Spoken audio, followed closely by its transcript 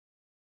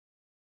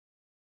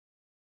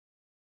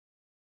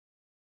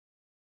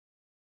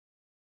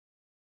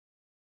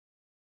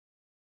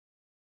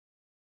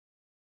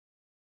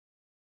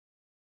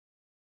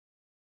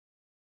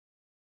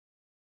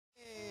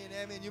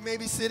Amen. You may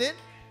be seated.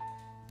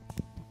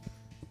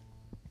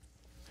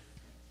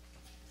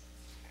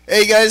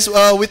 Hey guys,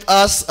 with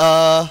us,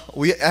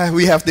 we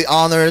have the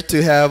honor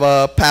to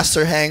have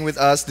Pastor Hang with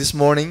us this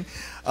morning.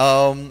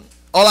 All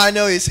I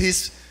know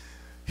is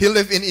he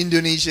lived in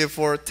Indonesia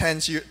for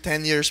 10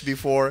 years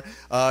before.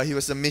 He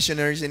was a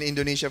missionary in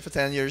Indonesia for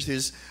 10 years.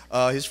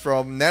 He's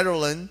from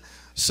Netherland.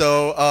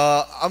 So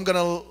I'm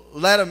gonna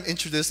let him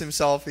introduce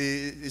himself.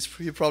 He's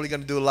probably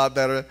gonna do a lot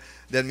better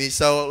than me.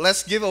 So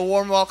let's give a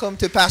warm welcome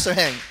to Pastor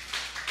Hang.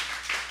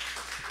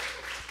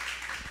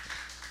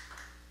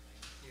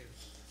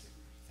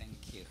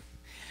 Thank you.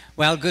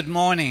 Well, good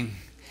morning.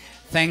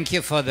 Thank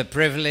you for the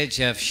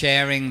privilege of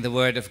sharing the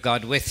Word of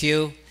God with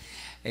you.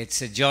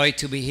 It's a joy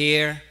to be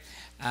here.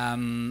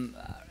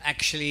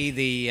 Actually,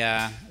 the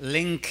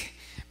link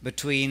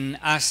between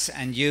us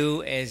and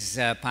you is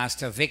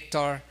Pastor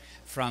Victor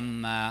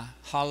from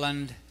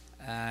Holland.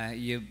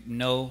 You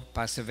know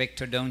Pastor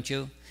Victor, don't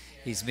you?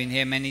 He's been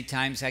here many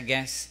times, I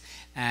guess.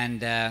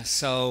 And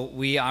so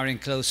we are in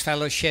close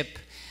fellowship.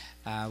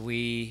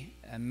 We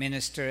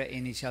minister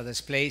in each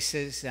other's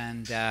places,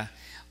 and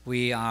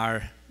we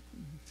are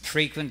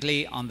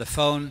frequently on the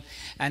phone.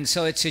 And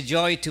so it's a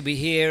joy to be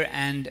here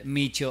and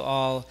meet you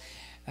all.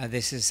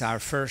 This is our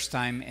first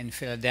time in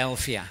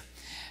Philadelphia.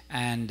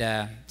 And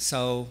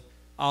so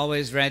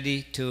always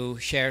ready to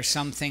share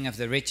something of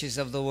the riches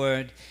of the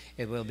Word.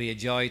 It will be a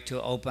joy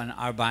to open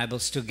our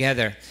Bibles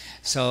together.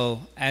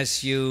 So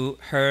as you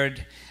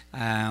heard,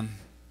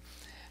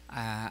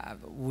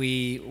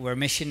 we were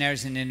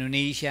missionaries in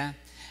Indonesia,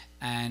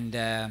 and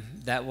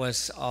that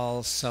was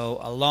also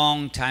a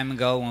long time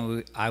ago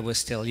when I was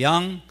still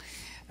young.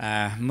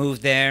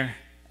 Moved there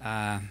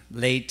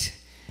late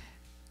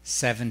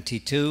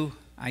 72,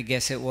 I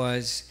guess it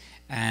was,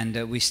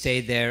 and we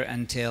stayed there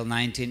until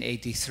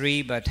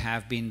 1983, but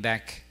have been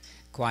back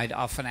quite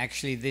often.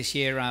 Actually, this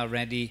year I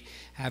already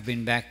have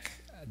been back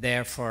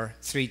there for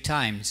 3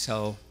 times.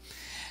 So,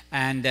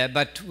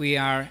 but we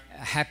are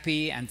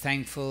happy and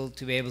thankful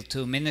to be able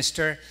to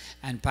minister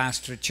and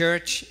pastor a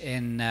church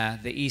in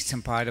the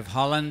eastern part of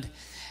Holland,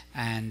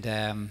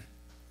 and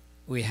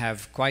we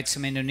have quite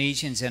some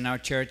Indonesians in our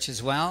church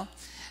as well.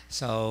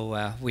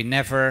 So we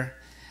never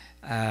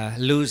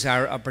lose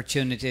our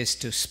opportunities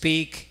to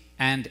speak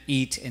and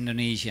eat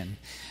Indonesian.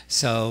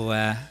 So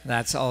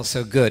that's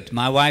also good.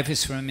 My wife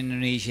is from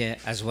Indonesia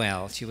as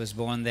well. She was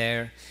born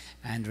there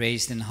and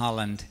raised in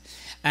Holland.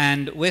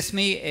 And with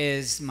me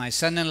is my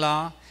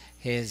son-in-law.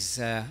 His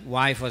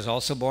wife was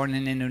also born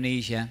in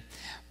Indonesia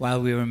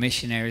while we were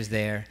missionaries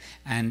there.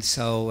 And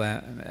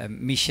so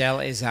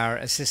Michel is our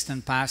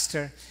assistant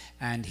pastor,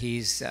 and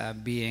he's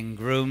being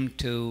groomed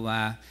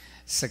to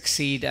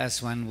succeed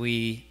us when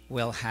we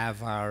will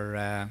have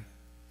our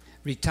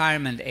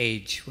retirement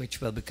age,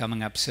 which will be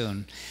coming up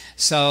soon.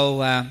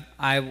 So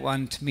I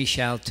want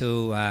Michel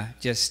to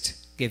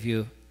just give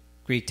you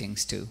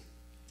greetings too.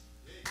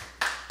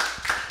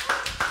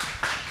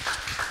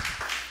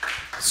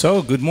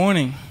 So, good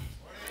morning.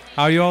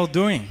 How are you all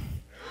doing?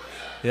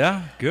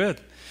 Yeah,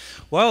 good.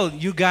 Well,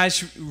 you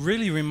guys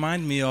really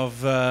remind me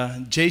of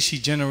JC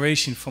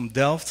Generation from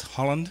Delft,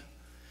 Holland.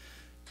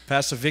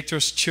 Pastor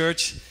Victor's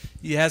church.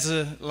 He has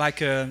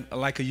like a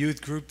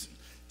youth group.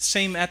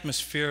 Same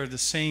atmosphere, the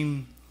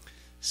same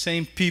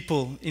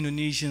people,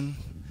 Indonesian.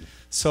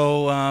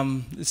 So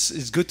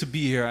it's good to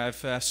be here.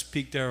 I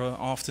speak there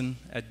often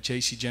at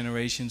JC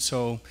Generation.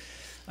 So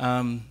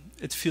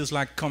it feels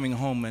like coming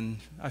home, and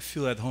I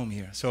feel at home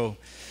here. So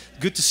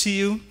good to see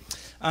you.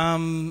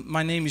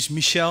 My name is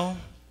Michel.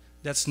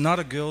 That's not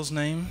a girl's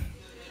name.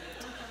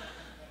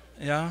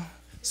 Yeah.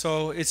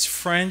 So it's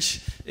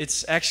French.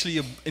 It's actually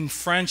in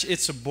French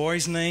it's a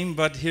boy's name,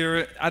 but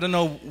here I don't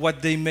know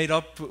what they made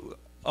up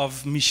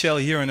of Michel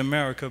here in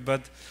America,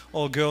 but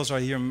all girls are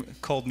here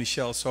called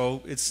Michel,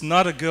 so it's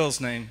not a girl's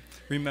name.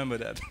 Remember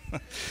that.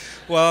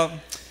 Well,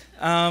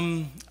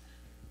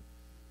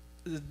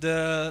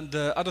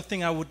 the other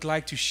thing I would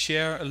like to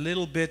share a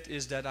little bit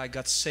is that I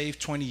got saved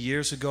 20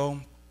 years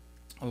ago,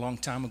 a long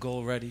time ago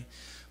already.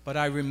 But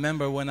I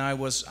remember when I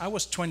was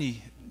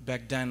 20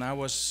 back then. I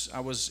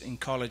was in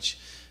college,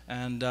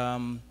 and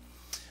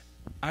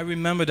I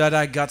remember that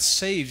I got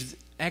saved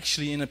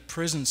actually in a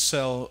prison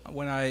cell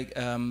when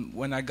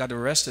I got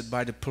arrested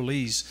by the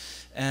police.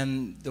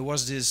 And there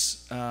was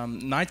this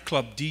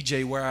nightclub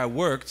DJ where I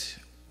worked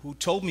who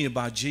told me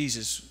about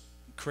Jesus.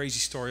 Crazy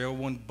story. I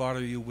won't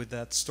bother you with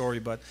that story,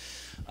 but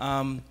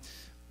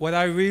what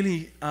I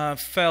really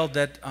felt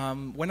that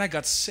when I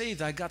got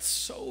saved, I got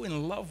so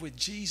in love with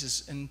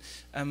Jesus. And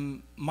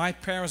my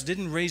parents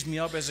didn't raise me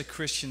up as a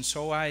Christian,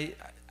 so I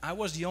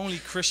was the only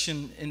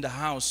Christian in the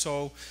house.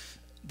 So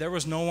there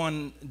was no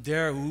one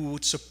there who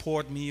would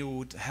support me, or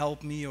would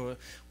help me, or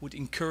would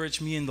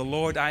encourage me in the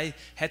Lord. I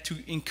had to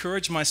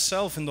encourage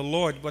myself in the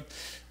Lord. But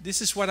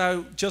this is what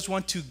I just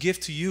want to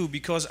give to you,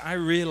 because I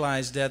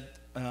realized that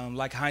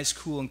like high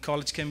school and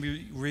college can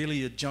be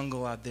really a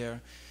jungle out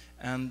there.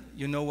 And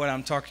you know what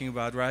I'm talking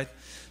about, right?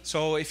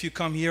 So if you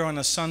come here on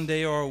a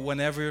Sunday or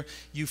whenever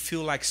you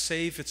feel like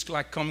safe, it's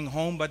like coming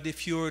home. But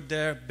if you're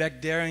there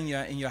back there in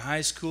your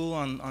high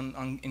school,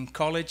 in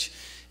college,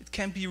 it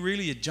can be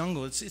really a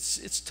jungle.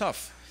 It's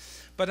tough.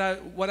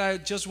 But what I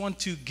just want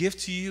to give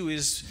to you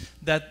is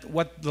that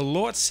what the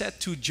Lord said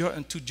to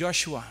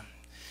Joshua.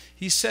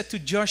 He said to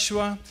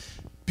Joshua,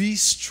 be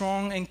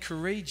strong and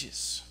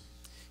courageous.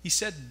 He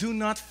said, do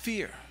not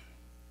fear.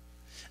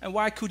 And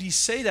why could he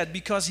say that?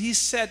 Because he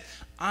said,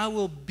 I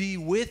will be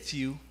with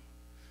you.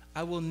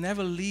 I will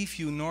never leave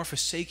you nor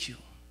forsake you.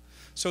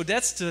 So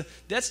that's the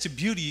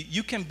beauty.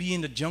 You can be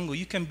in the jungle.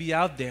 You can be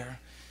out there,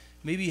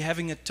 maybe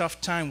having a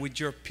tough time with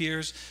your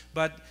peers,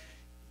 but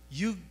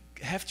you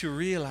have to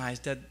realize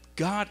that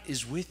God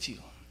is with you.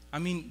 I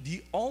mean,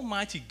 the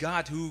Almighty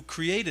God who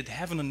created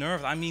heaven and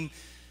earth, I mean,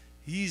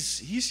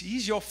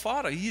 He's your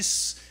Father.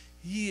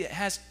 He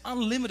has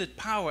unlimited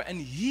power,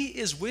 and He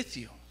is with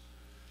you.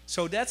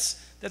 So that's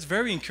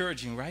very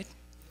encouraging, right?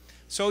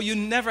 So you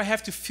never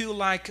have to feel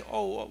like,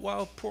 oh,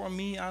 well, poor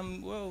me.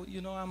 I'm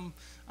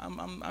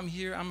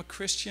here. I'm a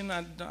Christian.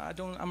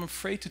 I'm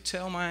afraid to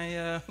tell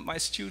my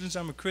students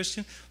I'm a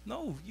Christian.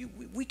 No,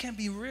 we can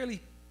be really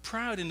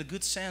proud in the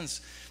good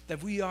sense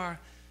that we are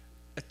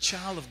a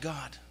child of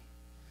God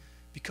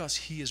because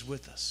He is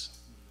with us.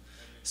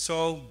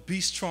 So be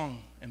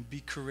strong and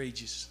be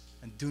courageous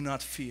and do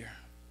not fear.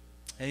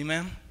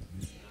 Amen.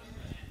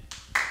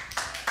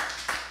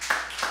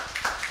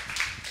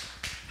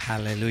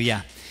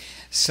 Hallelujah.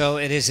 So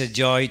it is a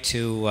joy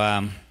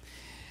to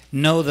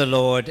know the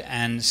Lord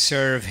and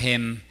serve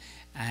Him,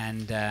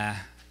 and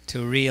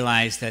to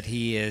realize that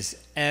He is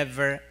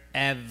ever,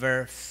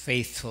 ever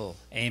faithful.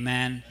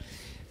 Amen.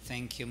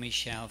 Thank you,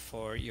 Michelle,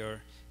 for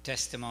your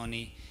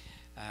testimony.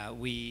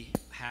 We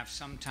have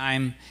some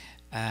time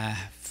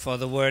for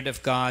the Word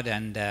of God,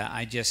 and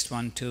I just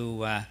want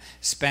to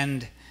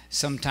spend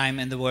some time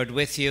in the Word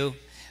with you.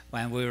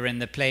 When we were in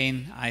the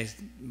plane, I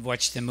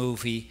watched the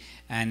movie,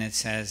 and it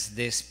says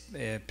this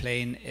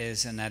plane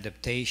is an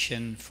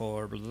adaptation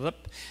for blah, blah, blah.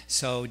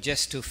 So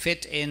just to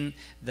fit in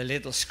the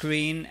little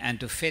screen and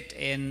to fit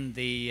in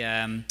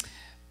the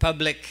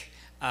public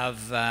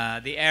of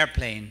the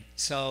airplane.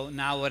 So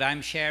now what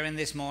I'm sharing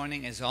this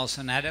morning is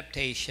also an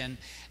adaptation,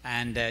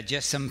 and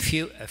just a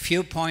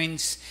few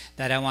points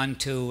that I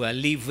want to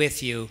leave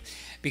with you.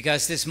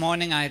 Because this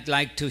morning I'd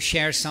like to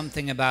share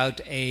something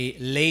about a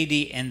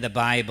lady in the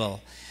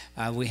Bible.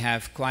 We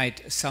have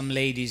quite some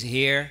ladies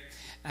here,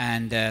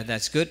 and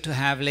that's good to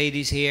have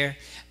ladies here.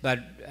 But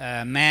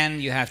men,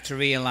 you have to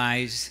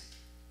realize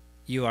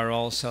you are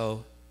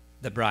also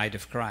the bride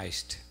of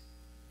Christ.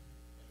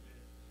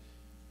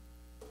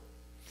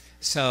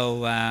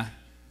 So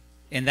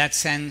in that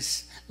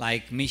sense,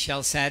 like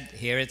Michelle said,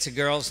 here it's a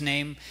girl's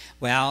name.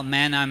 Well,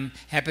 men, I'm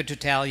happy to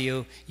tell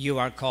you, you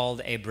are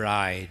called a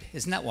bride.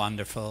 Isn't that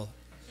wonderful?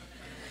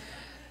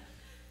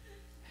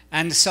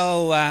 And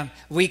so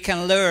we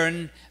can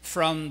learn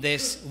from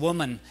this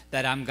woman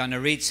that I'm going to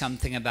read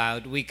something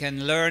about. We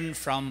can learn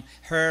from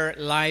her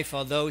life,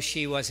 although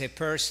she was a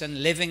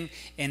person living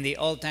in the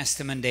Old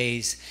Testament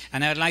days.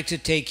 And I'd like to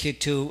take you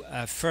to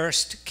 1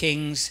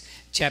 Kings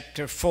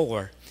chapter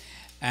 4.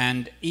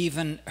 And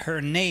even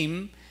her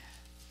name,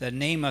 the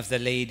name of the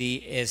lady,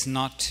 is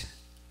not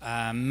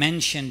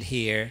mentioned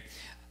here.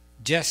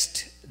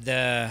 Just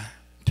the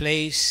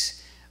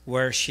place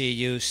where she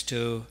used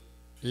to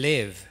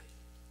live.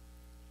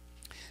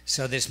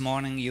 So this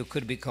morning you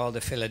could be called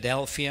a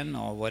Philadelphian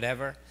or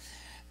whatever,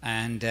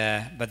 and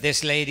but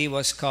this lady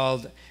was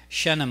called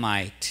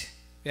Shunammite.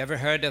 You ever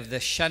heard of the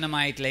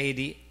Shunammite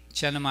lady,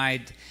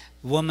 Shunammite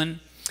woman,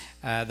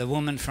 the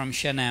woman from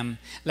Shunem?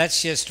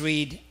 Let's just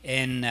read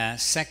in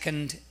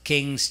 2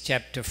 Kings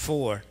chapter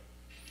 4.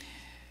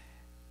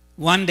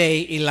 One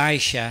day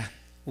Elisha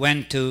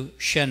went to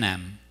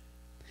Shunem,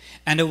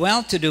 and a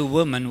well-to-do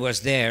woman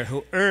was there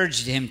who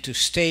urged him to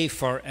stay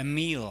for a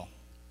meal.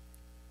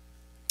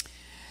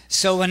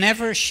 So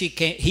whenever he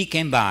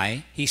came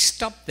by, he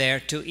stopped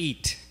there to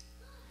eat.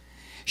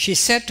 She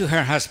said to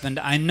her husband,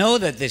 I know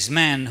that this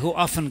man who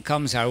often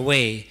comes our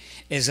way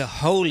is a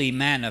holy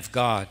man of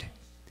God.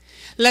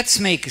 Let's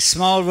make a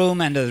small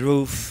room under the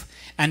roof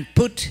and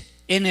put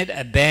in it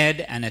a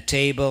bed and a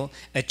table,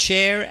 a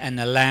chair and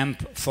a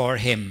lamp for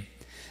him.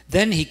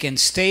 Then he can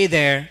stay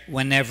there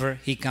whenever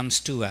he comes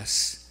to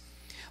us.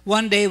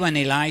 One day when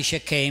Elisha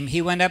came,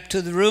 he went up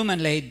to the room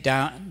and lay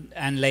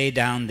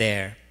down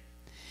there.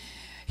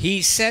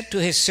 He said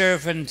to his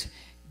servant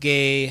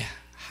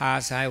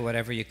Gehazi,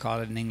 whatever you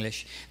call it in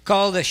English,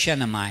 call the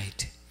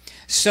Shunammite.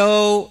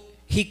 So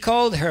he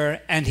called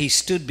her, and she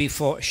stood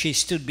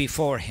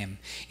before him.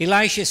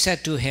 Elisha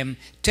said to him,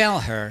 tell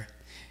her,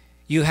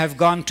 you have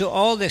gone to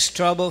all this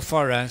trouble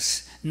for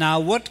us. Now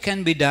what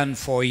can be done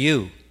for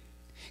you?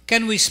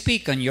 Can we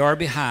speak on your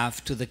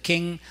behalf to the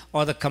king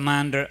or the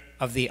commander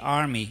of the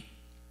army?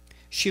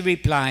 She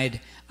replied,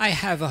 I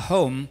have a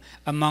home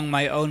among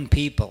my own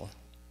people.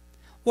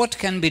 What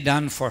can be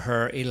done for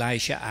her?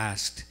 Elisha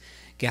asked.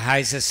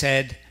 Gehazi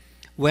said,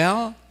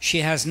 Well, she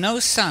has no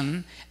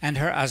son, and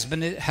her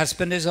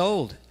husband is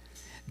old.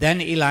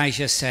 Then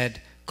Elijah said,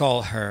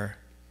 call her.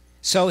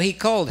 So he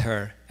called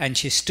her, and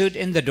she stood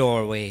in the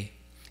doorway.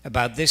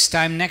 About this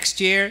time next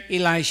year,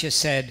 Elisha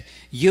said,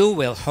 you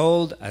will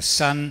hold a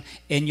son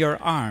in your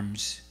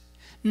arms.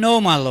 No,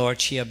 my lord,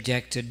 she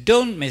objected.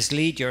 Don't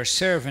mislead your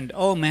servant,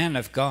 O man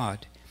of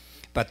God.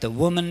 But the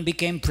woman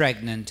became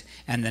pregnant,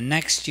 and the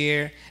next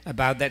year,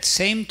 about that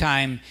same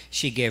time,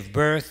 she gave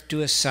birth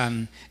to a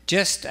son,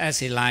 just as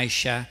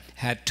Elisha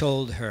had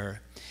told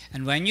her.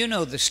 And when you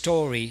know the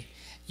story,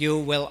 you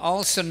will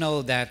also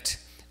know that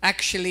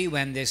actually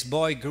when this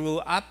boy grew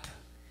up,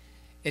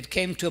 it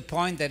came to a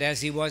point that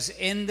as he was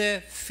in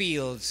the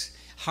fields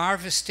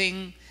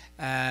harvesting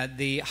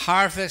the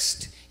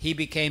harvest, he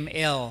became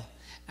ill,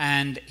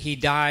 and he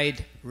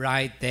died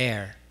right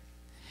there.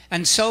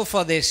 And so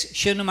for this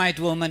Shunammite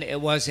woman, it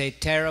was a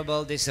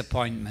terrible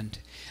disappointment.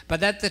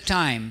 But at the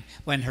time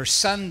when her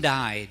son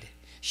died,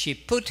 she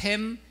put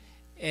him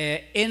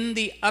in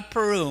the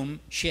upper room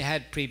she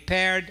had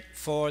prepared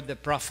for the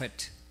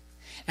prophet.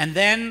 And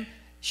then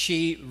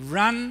she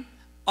ran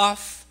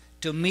off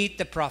to meet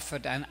the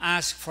prophet and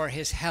ask for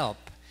his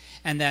help.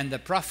 And then the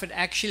prophet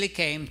actually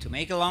came, to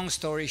make a long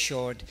story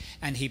short,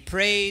 and he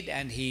prayed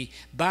and he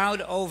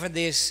bowed over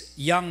this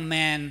young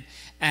man,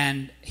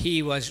 and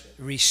he was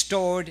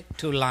restored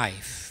to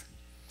life.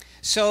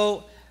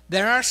 So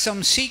there are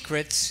some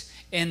secrets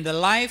in the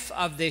life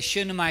of the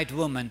Shunammite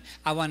woman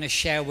I want to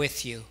share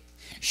with you.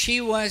 She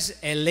was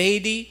a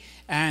lady,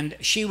 and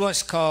she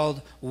was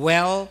called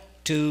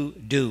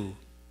well-to-do.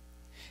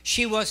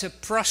 She was a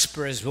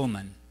prosperous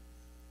woman.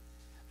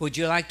 Would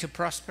you like to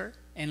prosper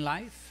in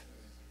life?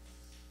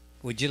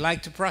 Would you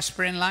like to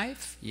prosper in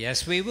life?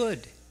 Yes, we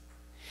would.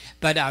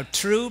 But our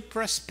true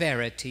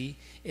prosperity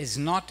is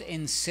not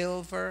in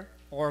silver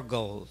or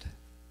gold.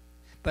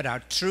 But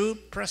our true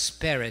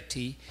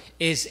prosperity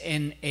is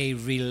in a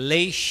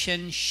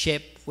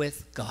relationship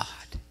with God.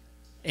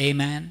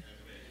 Amen?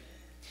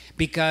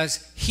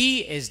 Because He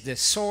is the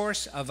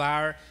source of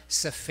our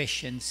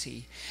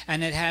sufficiency.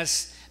 And it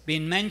has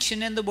been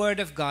mentioned in the Word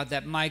of God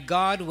that my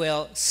God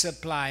will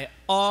supply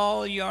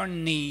all your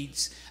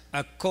needs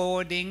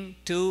according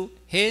to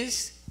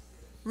His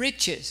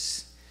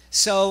riches.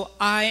 So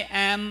I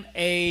am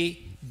a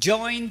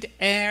joint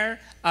heir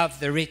of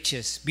the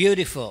riches.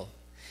 Beautiful.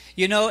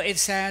 You know, it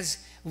says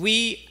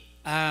we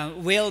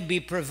will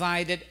be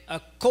provided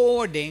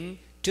according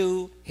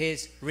to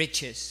His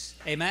riches.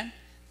 Amen?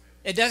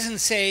 It doesn't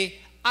say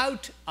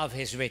out of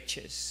His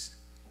riches,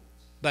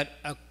 but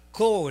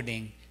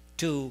according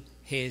to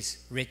His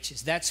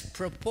riches. That's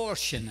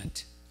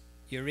proportionate.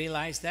 You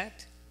realize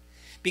that?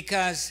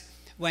 Because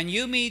when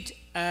you meet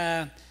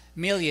a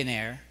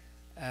millionaire,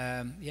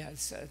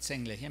 it's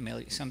English.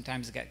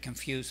 Sometimes I get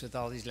confused with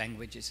all these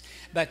languages.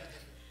 But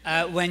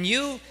when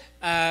you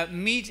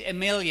meet a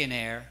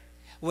millionaire,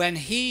 when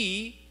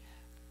he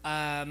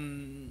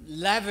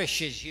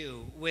lavishes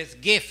you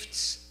with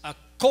gifts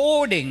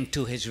according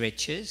to his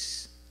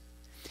riches,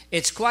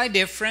 it's quite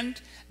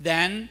different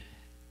than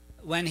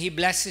when he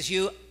blesses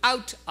you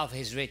out of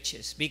his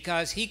riches,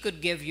 because he could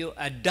give you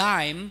a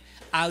dime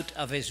out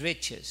of his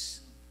riches.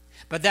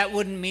 But that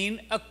wouldn't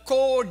mean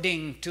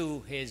according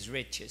to his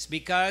riches,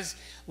 because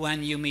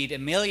when you meet a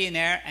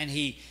millionaire and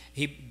he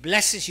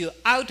blesses you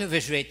out of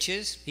his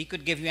riches, he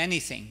could give you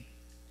anything.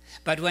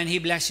 But when he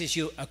blesses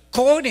you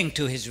according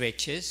to his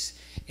riches,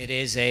 it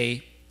is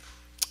a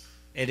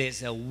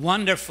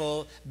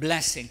wonderful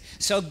blessing.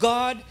 So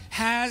God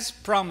has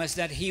promised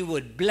that He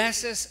would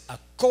bless us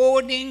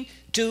according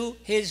to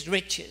His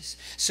riches.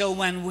 So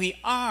when we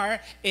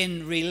are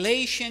in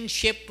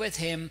relationship with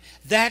Him,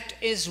 that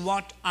is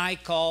what I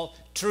call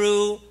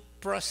true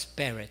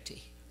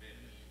prosperity.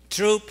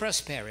 True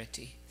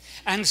prosperity.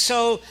 And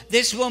so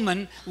this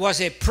woman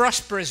was a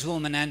prosperous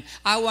woman, and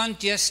I want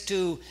just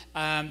to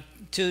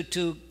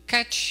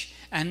catch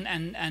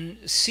and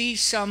see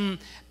some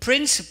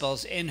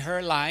principles in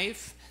her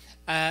life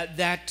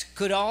that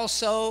could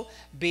also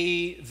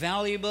be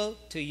valuable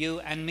to you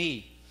and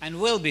me, and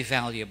will be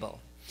valuable.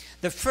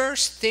 The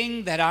first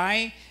thing that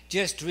I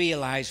just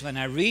realized when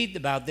I read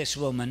about this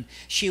woman,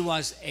 she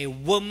was a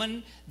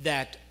woman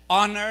that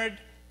honored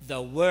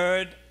the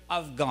Word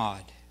of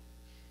God.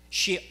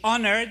 She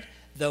honored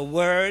the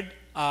Word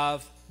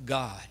of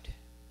God.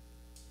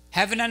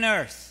 Heaven and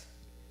earth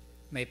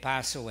may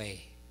pass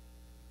away,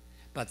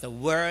 but the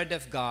Word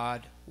of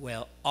God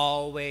will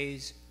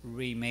always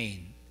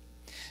remain.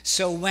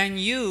 So when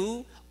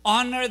you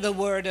honor the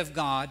Word of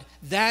God,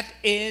 that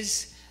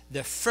is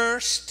the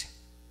first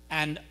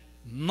and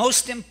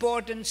most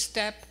important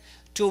step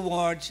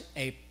towards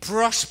a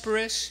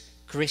prosperous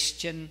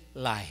Christian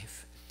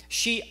life.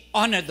 She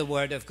honored the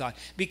Word of God,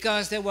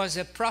 because there was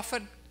a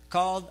prophet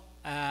called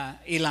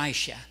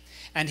Elisha,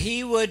 and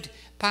he would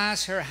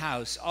pass her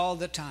house all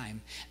the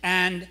time,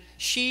 and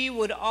she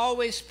would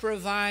always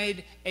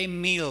provide a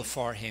meal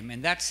for him.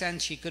 In that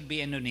sense, she could be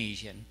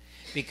Indonesian,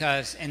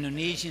 because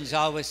Indonesians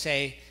always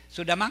say,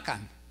 "Sudah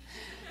makan?"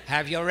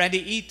 Have you already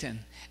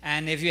eaten?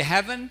 And if you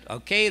haven't,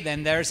 okay,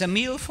 then there's a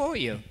meal for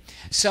you.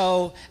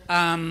 So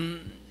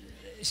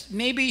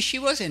maybe she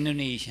was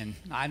Indonesian.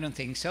 I don't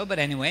think so, but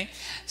anyway.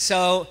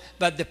 So,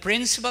 but the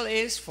principle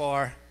is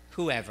for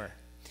whoever.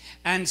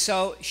 And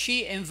so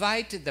she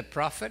invited the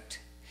prophet,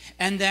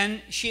 and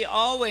then she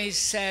always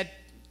said,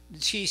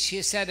 she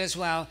said as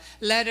well,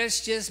 let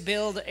us just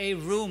build a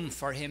room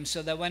for him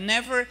so that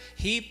whenever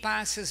he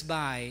passes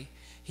by,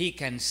 he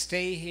can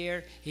stay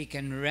here, he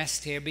can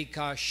rest here,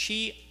 because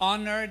she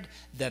honored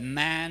the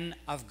man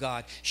of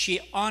God. She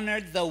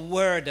honored the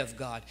word of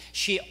God.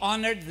 She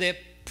honored the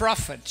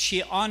prophet.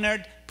 She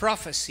honored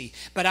prophecy.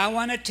 But I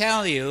want to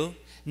tell you,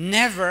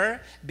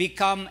 never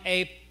become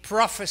a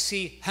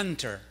prophecy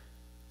hunter.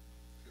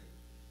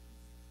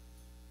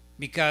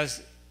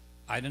 Because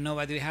I don't know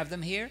whether we have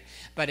them here,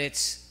 but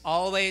it's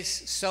always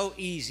so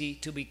easy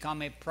to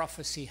become a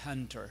prophecy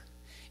hunter.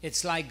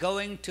 It's like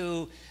going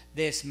to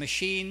this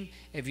machine.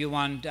 If you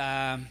want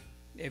a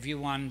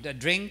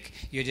drink,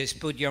 you just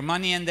put your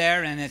money in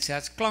there, and it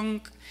says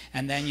clunk,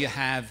 and then you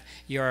have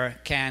your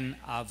can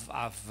of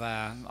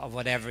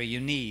whatever you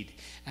need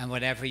and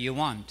whatever you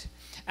want.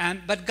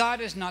 But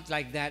God is not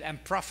like that,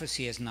 and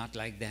prophecy is not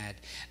like that.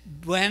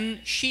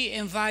 When she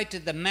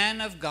invited the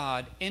man of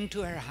God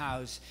into her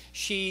house,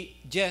 she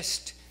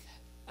just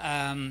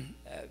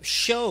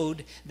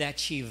showed that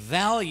she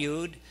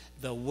valued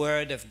the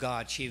Word of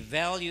God. She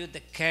valued the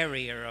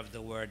carrier of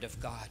the Word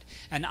of God.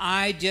 And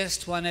I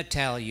just want to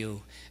tell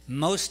you,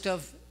 most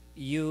of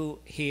you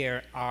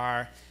here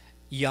are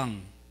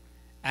young.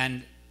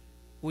 And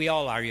we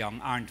all are young,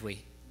 aren't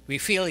we? We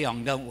feel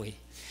young, don't we?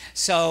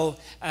 So,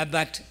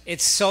 but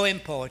it's so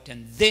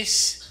important.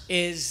 This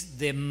is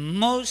the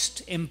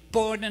most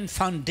important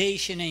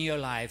foundation in your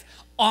life.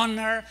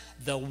 Honor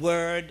the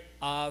Word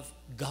of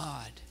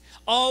God.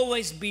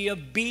 Always be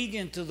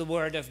obedient to the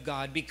Word of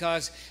God,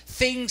 because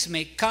things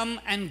may come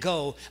and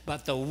go,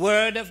 but the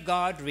Word of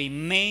God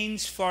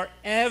remains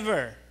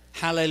forever.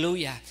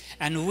 Hallelujah.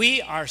 And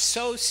we are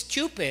so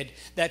stupid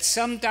that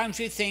sometimes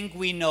we think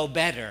we know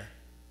better.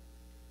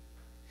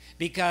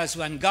 Because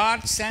when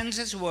God sends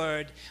His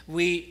Word,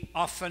 we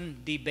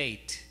often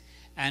debate.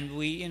 And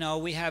we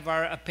have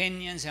our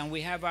opinions and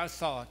we have our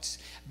thoughts.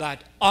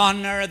 But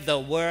honor the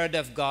Word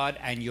of God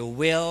and you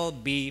will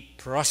be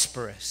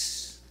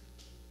prosperous.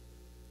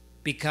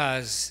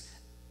 Because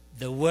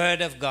the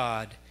Word of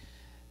God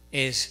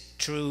is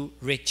true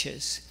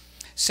riches.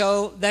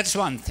 So that's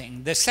one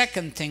thing. The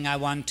second thing I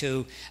want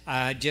to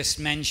just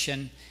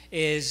mention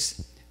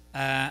is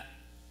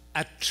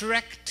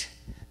attract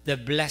the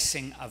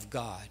blessing of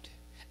God.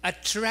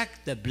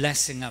 Attract the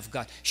blessing of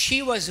God.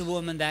 She was a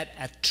woman that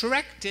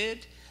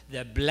attracted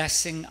the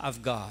blessing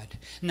of God.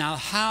 Now,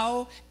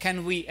 how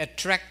can we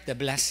attract the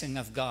blessing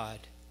of God?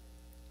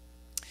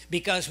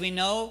 Because we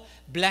know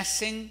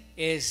blessing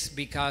is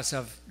because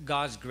of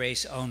God's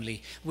grace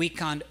only. We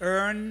can't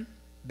earn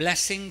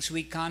blessings,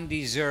 we can't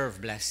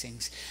deserve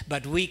blessings,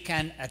 but we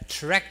can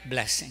attract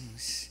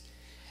blessings.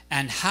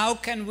 And how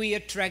can we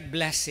attract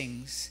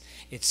blessings?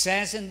 It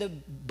says in the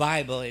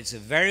Bible, it's a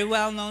very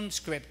well-known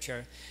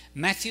scripture,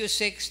 Matthew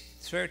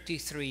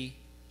 6:33,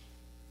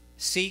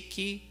 seek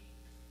ye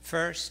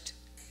first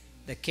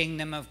the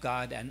kingdom of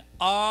God, and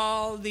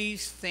all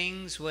these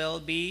things will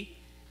be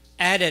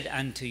added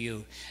unto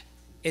you.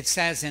 It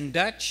says in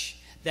Dutch,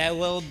 they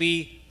will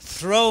be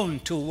thrown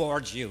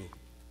towards you.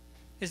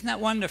 Isn't that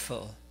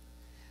wonderful?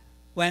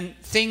 When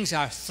things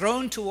are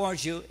thrown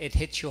towards you, it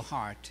hits your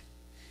heart,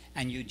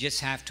 and you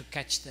just have to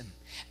catch them.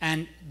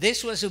 And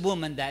this was a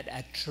woman that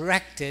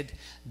attracted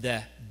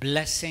the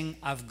blessing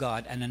of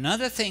God. And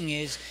another thing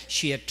is,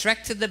 she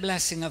attracted the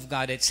blessing of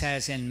God. It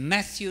says in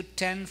Matthew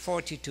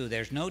 10:42,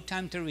 there's no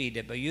time to read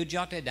it, but you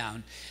jot it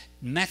down.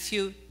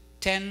 Matthew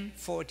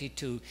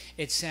 10:42,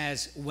 it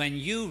says, when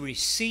you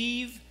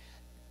receive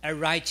a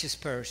righteous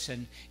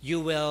person,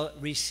 you will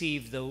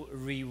receive the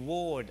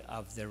reward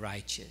of the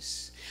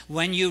righteous.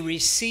 When you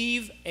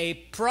receive a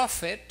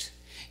prophet,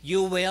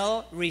 you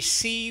will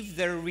receive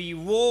the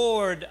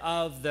reward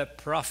of the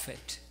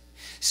prophet.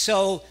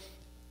 So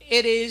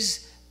it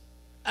is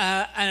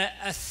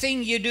a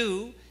thing you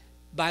do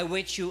by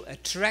which you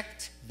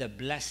attract the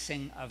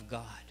blessing of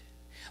God.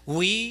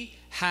 We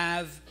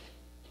have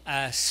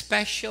a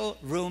special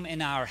room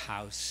in our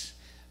house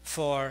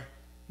for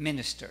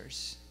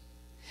ministers.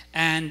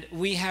 And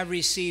we have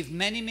received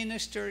many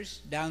ministers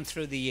down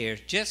through the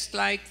years, just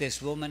like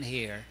this woman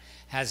here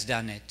has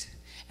done it.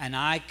 And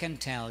I can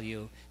tell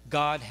you,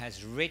 God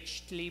has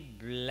richly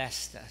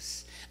blessed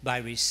us by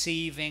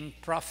receiving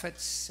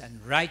prophets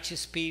and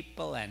righteous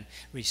people and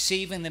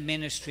receiving the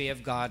ministry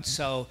of God.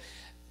 So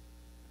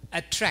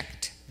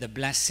attract the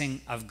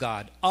blessing of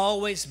God.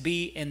 Always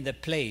be in the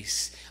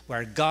place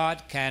where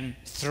God can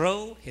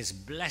throw His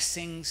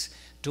blessings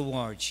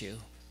towards you.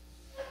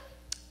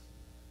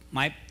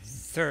 My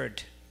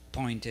third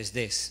point is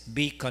this: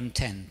 be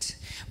content.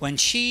 When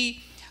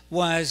she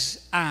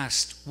was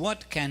asked,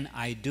 what can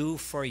I do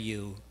for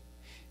you?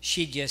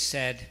 She just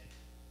said,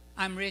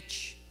 I'm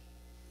rich.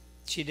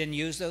 She didn't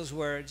use those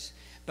words,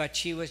 but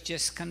she was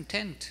just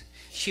content.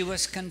 She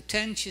was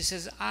content. She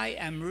says, I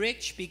am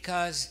rich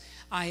because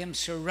I am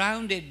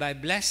surrounded by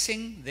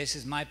blessing. This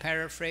is my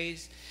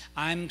paraphrase.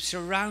 I'm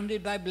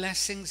surrounded by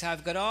blessings.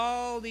 I've got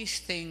all these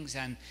things,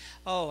 and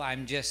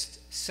I'm just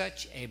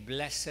such a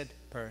blessed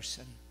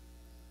person.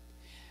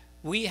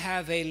 We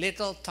have a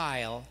little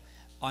tile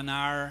on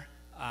our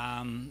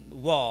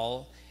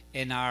wall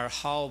in our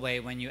hallway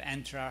when you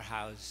enter our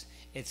house.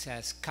 It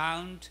says,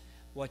 count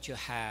what you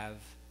have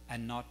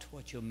and not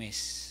what you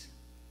miss.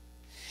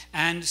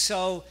 And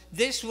so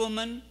this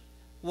woman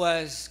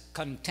was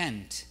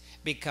content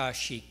because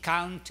she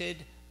counted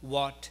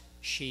what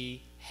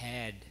she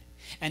had.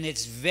 And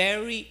it's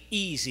very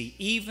easy,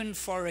 even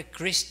for a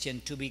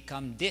Christian, to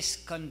become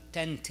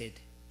discontented.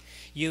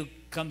 You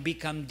can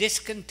become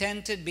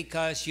discontented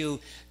because you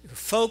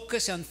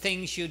focus on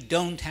things you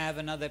don't have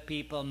and other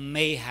people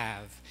may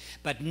have.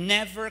 But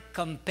never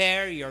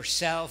compare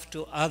yourself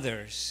to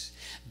others.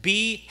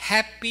 Be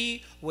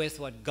happy with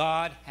what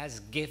God has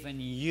given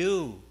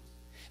you.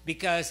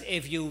 Because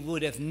if you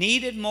would have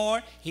needed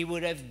more, He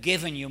would have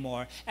given you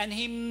more. And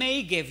He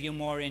may give you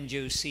more in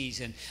due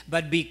season.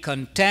 But be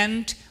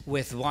content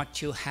with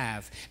what you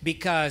have.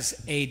 Because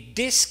a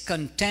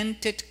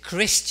discontented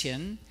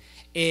Christian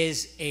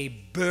is a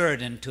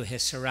burden to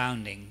his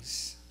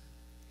surroundings.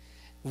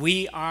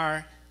 We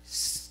are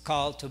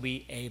called to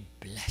be a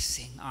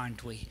blessing,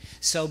 aren't we?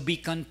 So be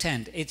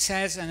content. It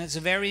says, and it's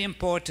a very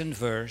important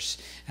verse,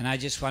 and I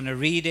just want to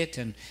read it,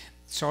 and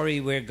sorry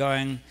we're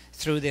going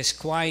through this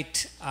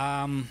quite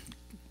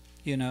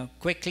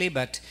quickly,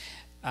 but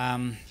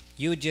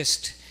you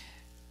just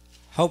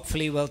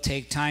hopefully will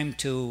take time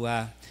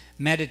to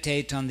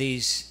meditate on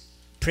these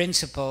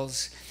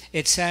principles.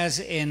 It says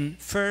in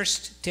 1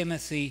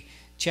 Timothy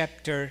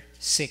chapter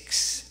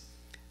 6.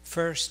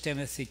 1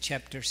 Timothy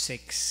chapter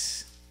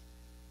 6.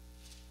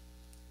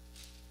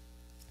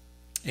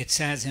 It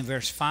says in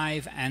verse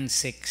 5 and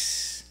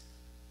 6.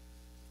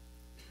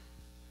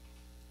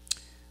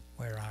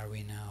 Where are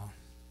we now?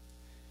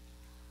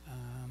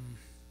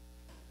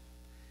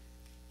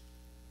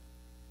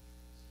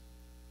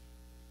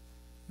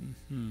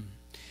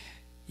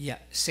 Yeah,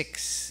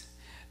 6.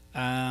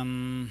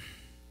 But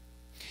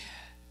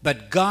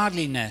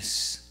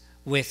godliness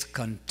with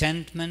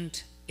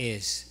contentment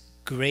is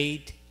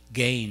great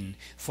gain,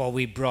 for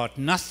we brought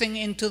nothing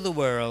into the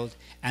world,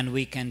 and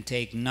we can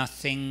take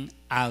nothing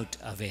out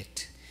of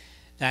it.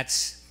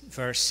 That's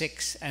verse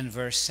 6 and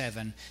verse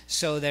 7.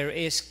 So there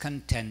is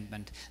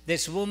contentment.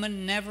 This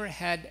woman never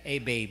had a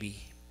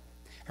baby.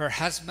 Her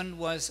husband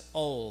was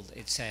old,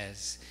 it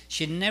says.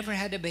 She never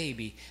had a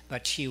baby,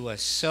 but she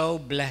was so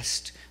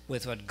blessed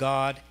with what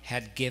God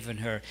had given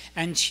her.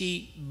 And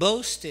she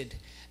boasted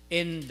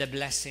in the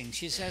blessing.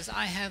 She says,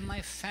 I have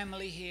my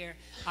family here.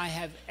 I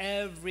have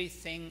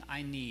everything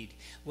I need.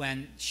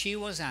 When she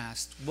was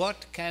asked,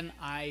 what can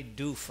I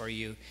do for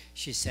you?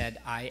 She said,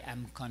 I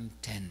am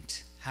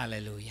content.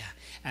 Hallelujah.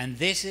 And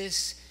this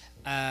is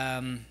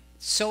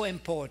so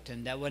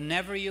important, that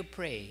whenever you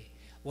pray,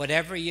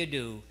 whatever you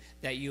do,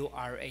 that you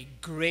are a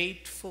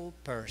grateful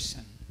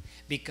person,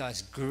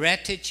 because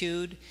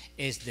gratitude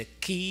is the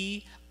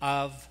key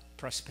of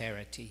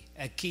prosperity,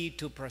 a key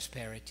to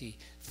prosperity.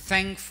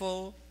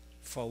 Thankful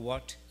for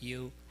what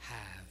you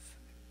have.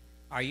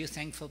 Are you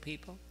thankful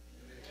people?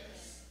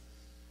 Yes.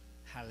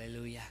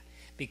 Hallelujah.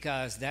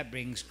 Because that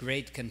brings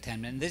great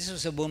contentment. And this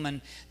was a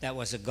woman that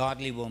was a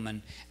godly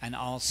woman and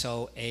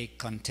also a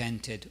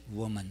contented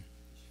woman.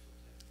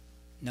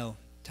 No,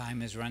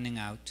 time is running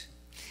out.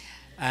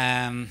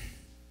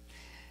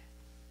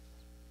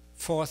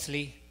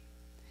 Fourthly,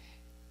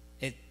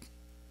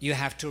 you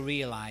have to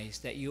realize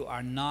that you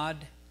are not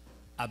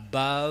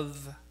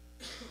above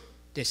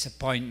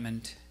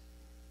disappointment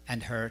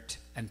and hurt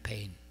and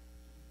pain.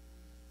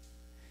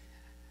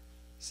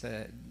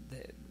 So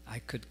I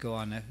could go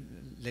on a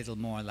little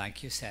more,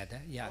 like you said.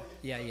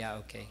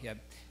 Okay,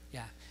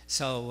 yeah.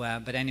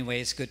 So, but anyway,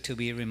 it's good to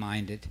be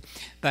reminded.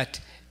 But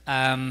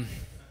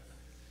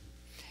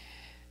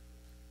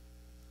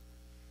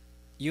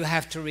you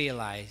have to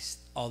realize,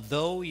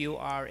 although you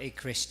are a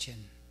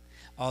Christian,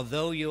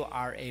 although you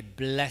are a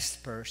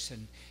blessed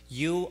person,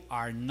 you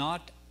are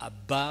not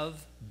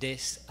above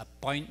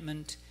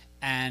disappointment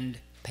and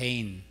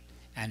pain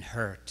and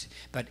hurt.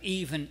 But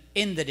even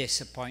in the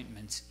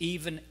disappointments,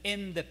 even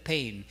in the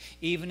pain,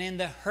 even in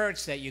the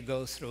hurts that you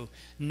go through,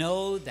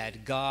 know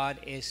that God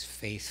is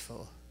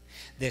faithful.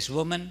 This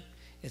woman,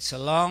 it's a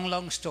long,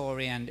 long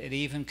story, and it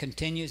even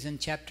continues in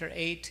chapter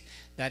 8,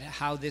 that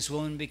how this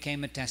woman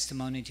became a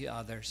testimony to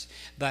others.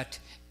 But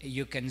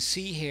you can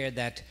see here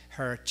that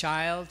her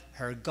child,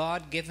 her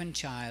God-given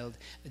child,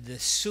 the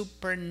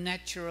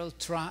supernatural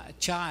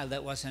child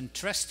that was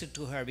entrusted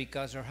to her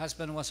because her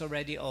husband was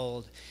already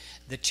old,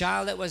 the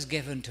child that was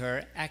given to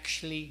her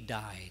actually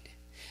died.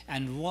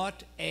 And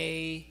what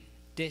a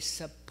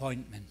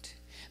disappointment.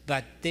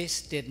 But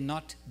this did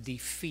not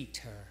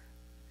defeat her.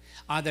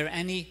 Are there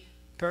any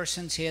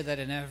persons here that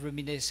have never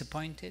been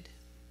disappointed?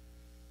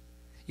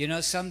 You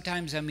know,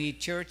 sometimes I meet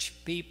church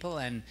people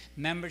and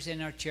members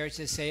in our church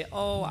that say,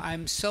 oh,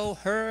 I'm so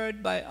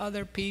hurt by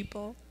other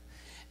people.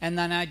 And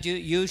then I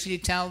usually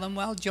tell them,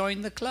 well,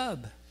 join the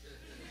club.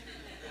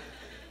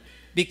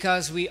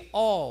 Because we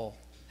all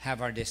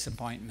have our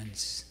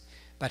disappointments.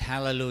 But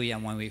hallelujah,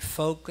 when we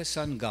focus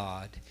on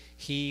God,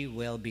 He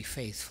will be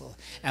faithful.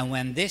 And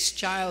when this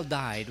child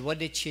died, what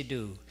did she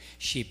do?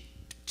 She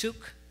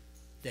took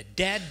the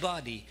dead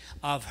body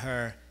of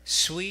her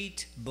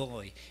sweet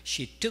boy.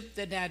 She took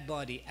the dead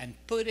body and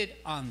put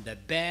it on the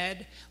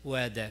bed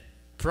where the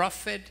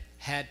prophet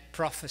had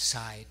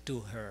prophesied to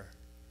her.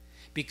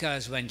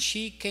 Because when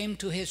she came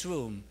to his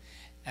room,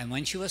 and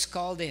when she was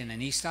called in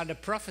and he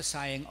started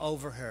prophesying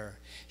over her,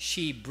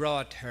 she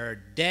brought her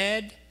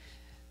dead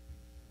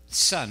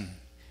son,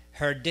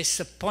 her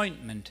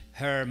disappointment,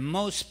 her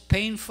most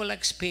painful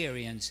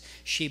experience,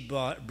 she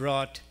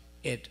brought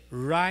it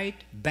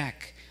right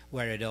back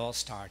where it all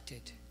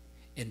started,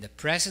 in the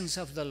presence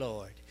of the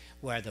Lord,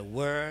 where the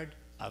word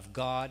of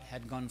God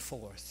had gone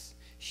forth.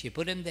 She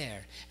put him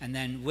there, and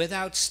then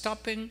without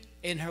stopping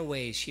in her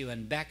ways, she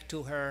went back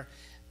to her,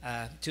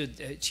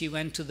 she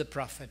went to the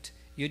prophet.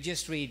 You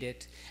just read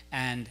it.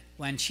 And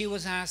when she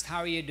was asked, how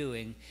are you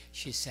doing?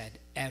 She said,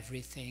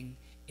 everything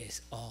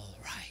is all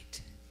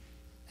right.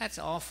 That's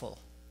awful.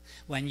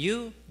 When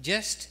you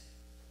just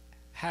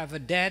have a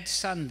dead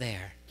son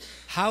there,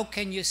 how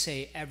can you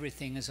say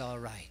everything is all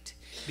right?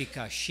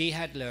 Because she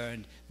had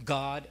learned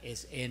God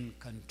is in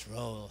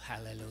control.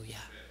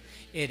 Hallelujah.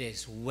 It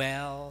is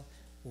well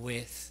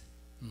with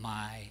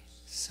my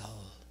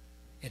soul.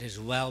 It is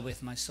well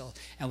with my soul.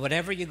 And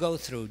whatever you go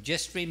through,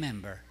 just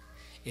remember,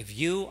 if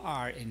you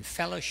are in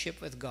fellowship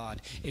with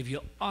God, if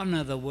you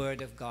honor the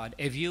word of God,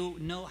 if you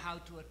know how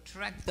to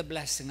attract the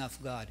blessing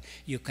of God,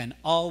 you can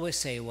always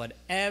say,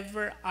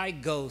 whatever I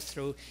go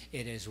through,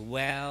 it is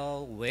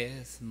well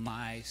with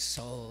my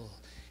soul.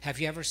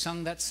 Have you ever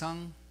sung that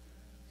song?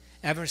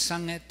 Ever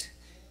sung it?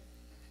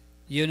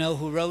 You know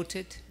who wrote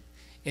it?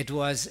 It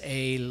was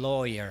a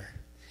lawyer,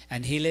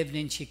 and he lived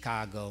in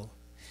Chicago,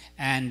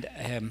 and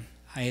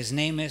his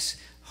name is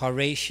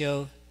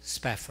Horatio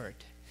Spafford.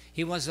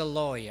 He was a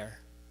lawyer,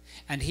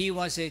 and he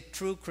was a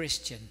true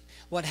Christian.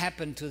 What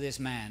happened to this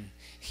man?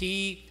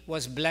 He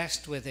was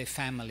blessed with a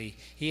family.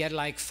 He had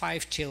like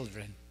 5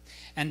 children.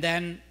 And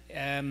then,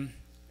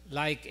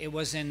 like it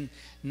was in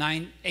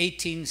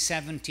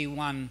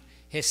 1871,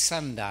 his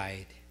son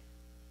died.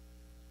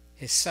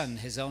 His son,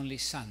 his only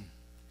son.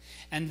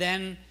 And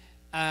then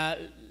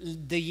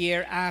the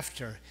year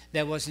after,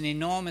 there was an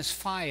enormous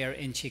fire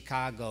in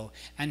Chicago,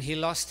 and he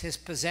lost his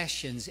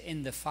possessions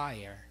in the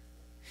fire.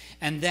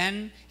 And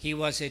then he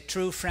was a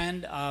true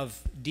friend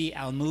of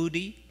D.L.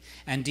 Moody,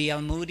 and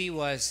D.L. Moody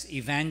was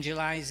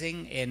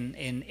evangelizing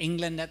in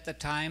England at the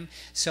time.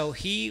 So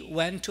he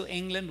went to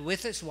England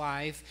with his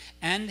wife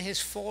and his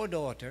 4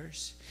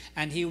 daughters,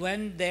 and he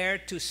went there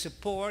to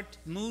support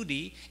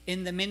Moody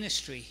in the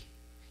ministry.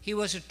 He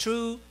was a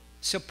true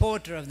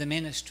supporter of the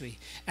ministry.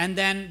 And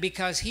then,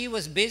 because he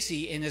was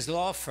busy in his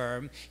law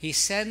firm, he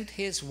sent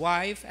his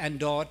wife and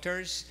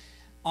daughters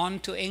on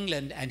to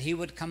England, and he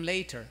would come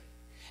later.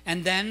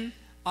 And then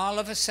all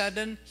of a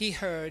sudden he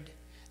heard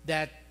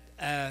that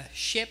a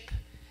ship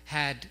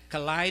had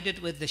collided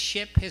with the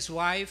ship his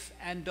wife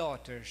and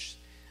daughters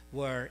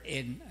were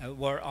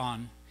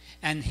on,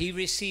 and he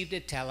received a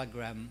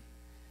telegram.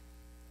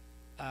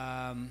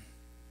 I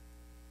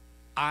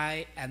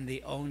am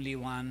the only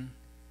one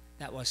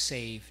that was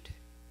saved.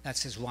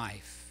 That's his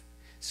wife.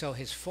 So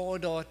his 4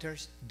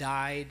 daughters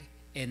died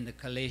in the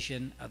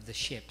collision of the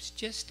ships.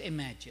 Just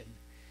imagine.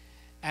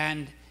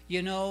 And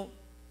you know,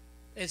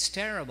 it's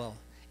terrible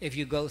if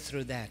you go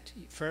through that.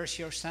 First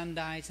your son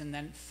dies, and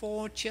then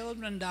 4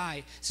 children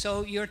die.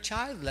 So you're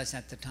childless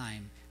at the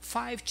time.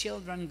 5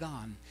 children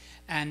gone.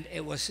 And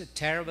it was a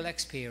terrible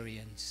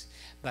experience.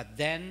 But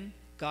then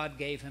God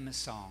gave him a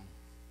song.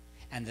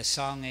 And the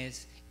song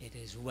is, it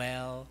is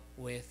well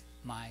with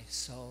my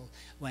soul.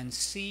 When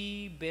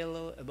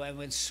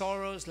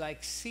sorrows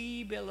like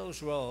sea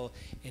billows roll,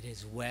 it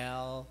is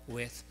well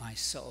with my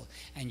soul.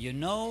 And you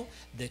know,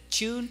 the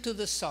tune to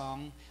the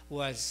song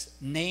was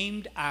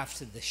named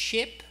after the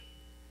ship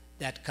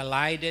that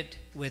collided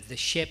with the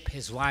ship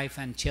his wife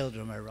and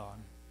children were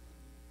on.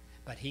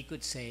 But he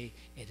could say,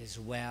 it is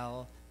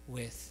well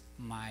with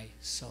my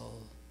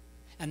soul.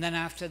 And then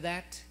after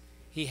that,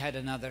 he had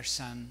another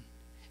son,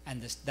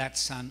 and that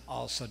son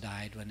also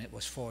died when it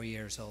was 4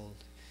 years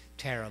old.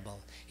 Terrible.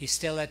 He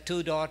still had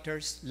 2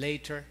 daughters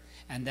later,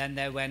 and then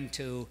they went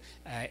to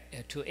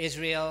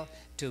Israel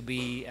to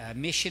be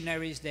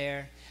missionaries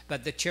there.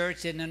 But the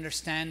church didn't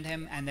understand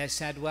him, and they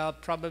said, well,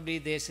 probably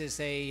this is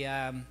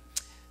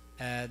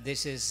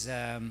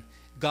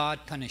God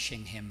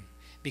punishing him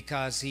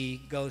because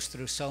he goes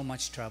through so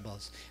much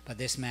troubles. But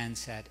this man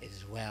said, it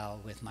is well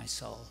with my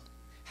soul.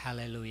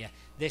 Hallelujah.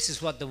 This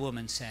is what the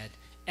woman said.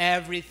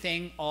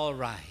 Everything all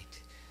right.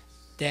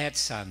 Dead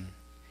son.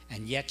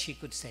 And yet she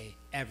could say,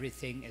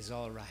 everything is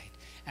all right.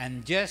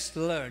 And just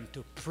learn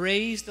to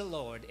praise the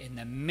Lord in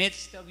the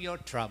midst of your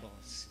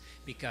troubles,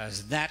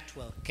 because that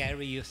will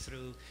carry you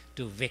through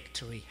to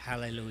victory.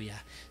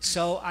 Hallelujah.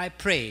 So I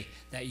pray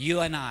that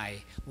you and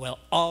I will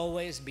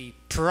always be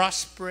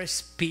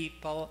prosperous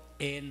people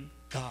in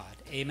God.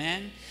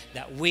 Amen.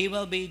 That we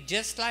will be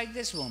just like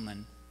this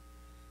woman,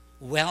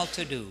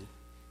 well-to-do,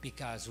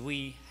 because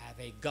we have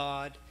a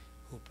God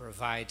who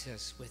provides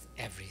us with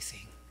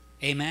everything.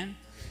 Amen.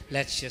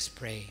 Let's just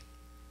pray.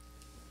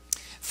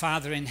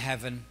 Father in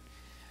heaven,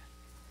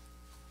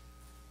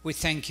 we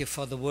thank you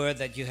for the word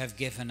that you have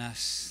given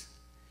us.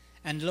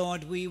 And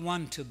Lord, we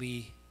want to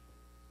be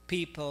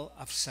people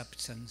of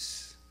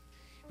substance.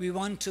 We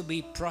want to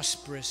be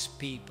prosperous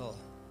people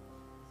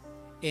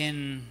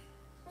in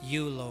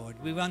you, Lord.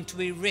 We want to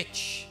be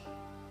rich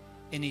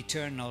in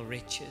eternal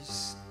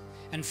riches.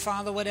 And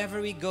Father,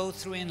 whatever we go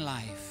through in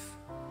life,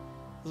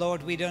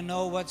 Lord, we don't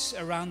know what's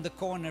around the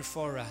corner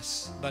for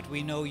us, but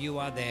we know you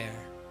are there.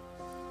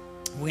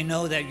 We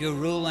know that you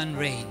rule and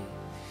reign.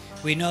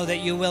 We know that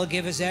you will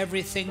give us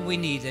everything we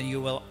need, and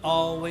you will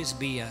always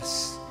be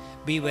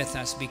with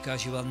us,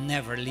 because you will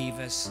never leave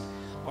us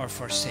or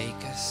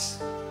forsake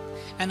us.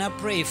 And I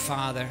pray,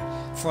 Father,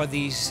 for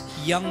these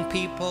young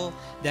people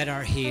that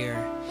are here,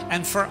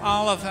 and for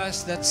all of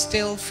us that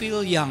still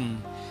feel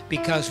young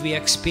because we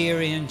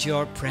experience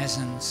your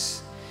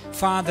presence.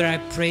 Father, I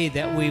pray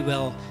that we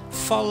will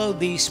follow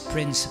these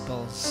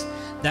principles,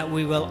 that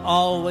we will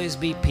always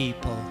be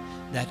people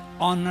that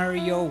honor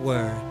your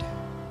word,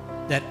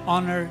 that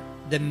honor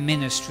the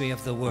ministry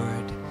of the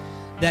word,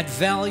 that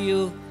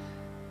value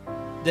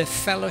the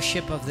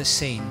fellowship of the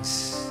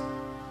saints.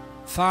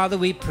 Father,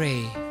 we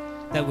pray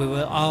that we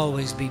will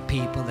always be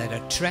people that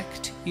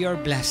attract your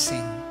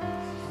blessing.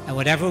 And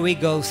whatever we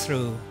go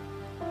through,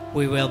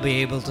 we will be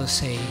able to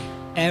say,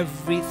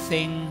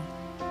 everything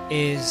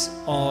is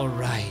all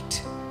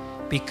right,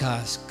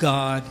 because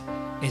God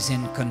is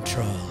in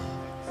control.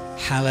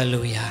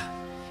 Hallelujah.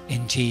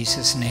 In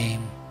Jesus'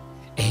 name,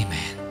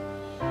 amen.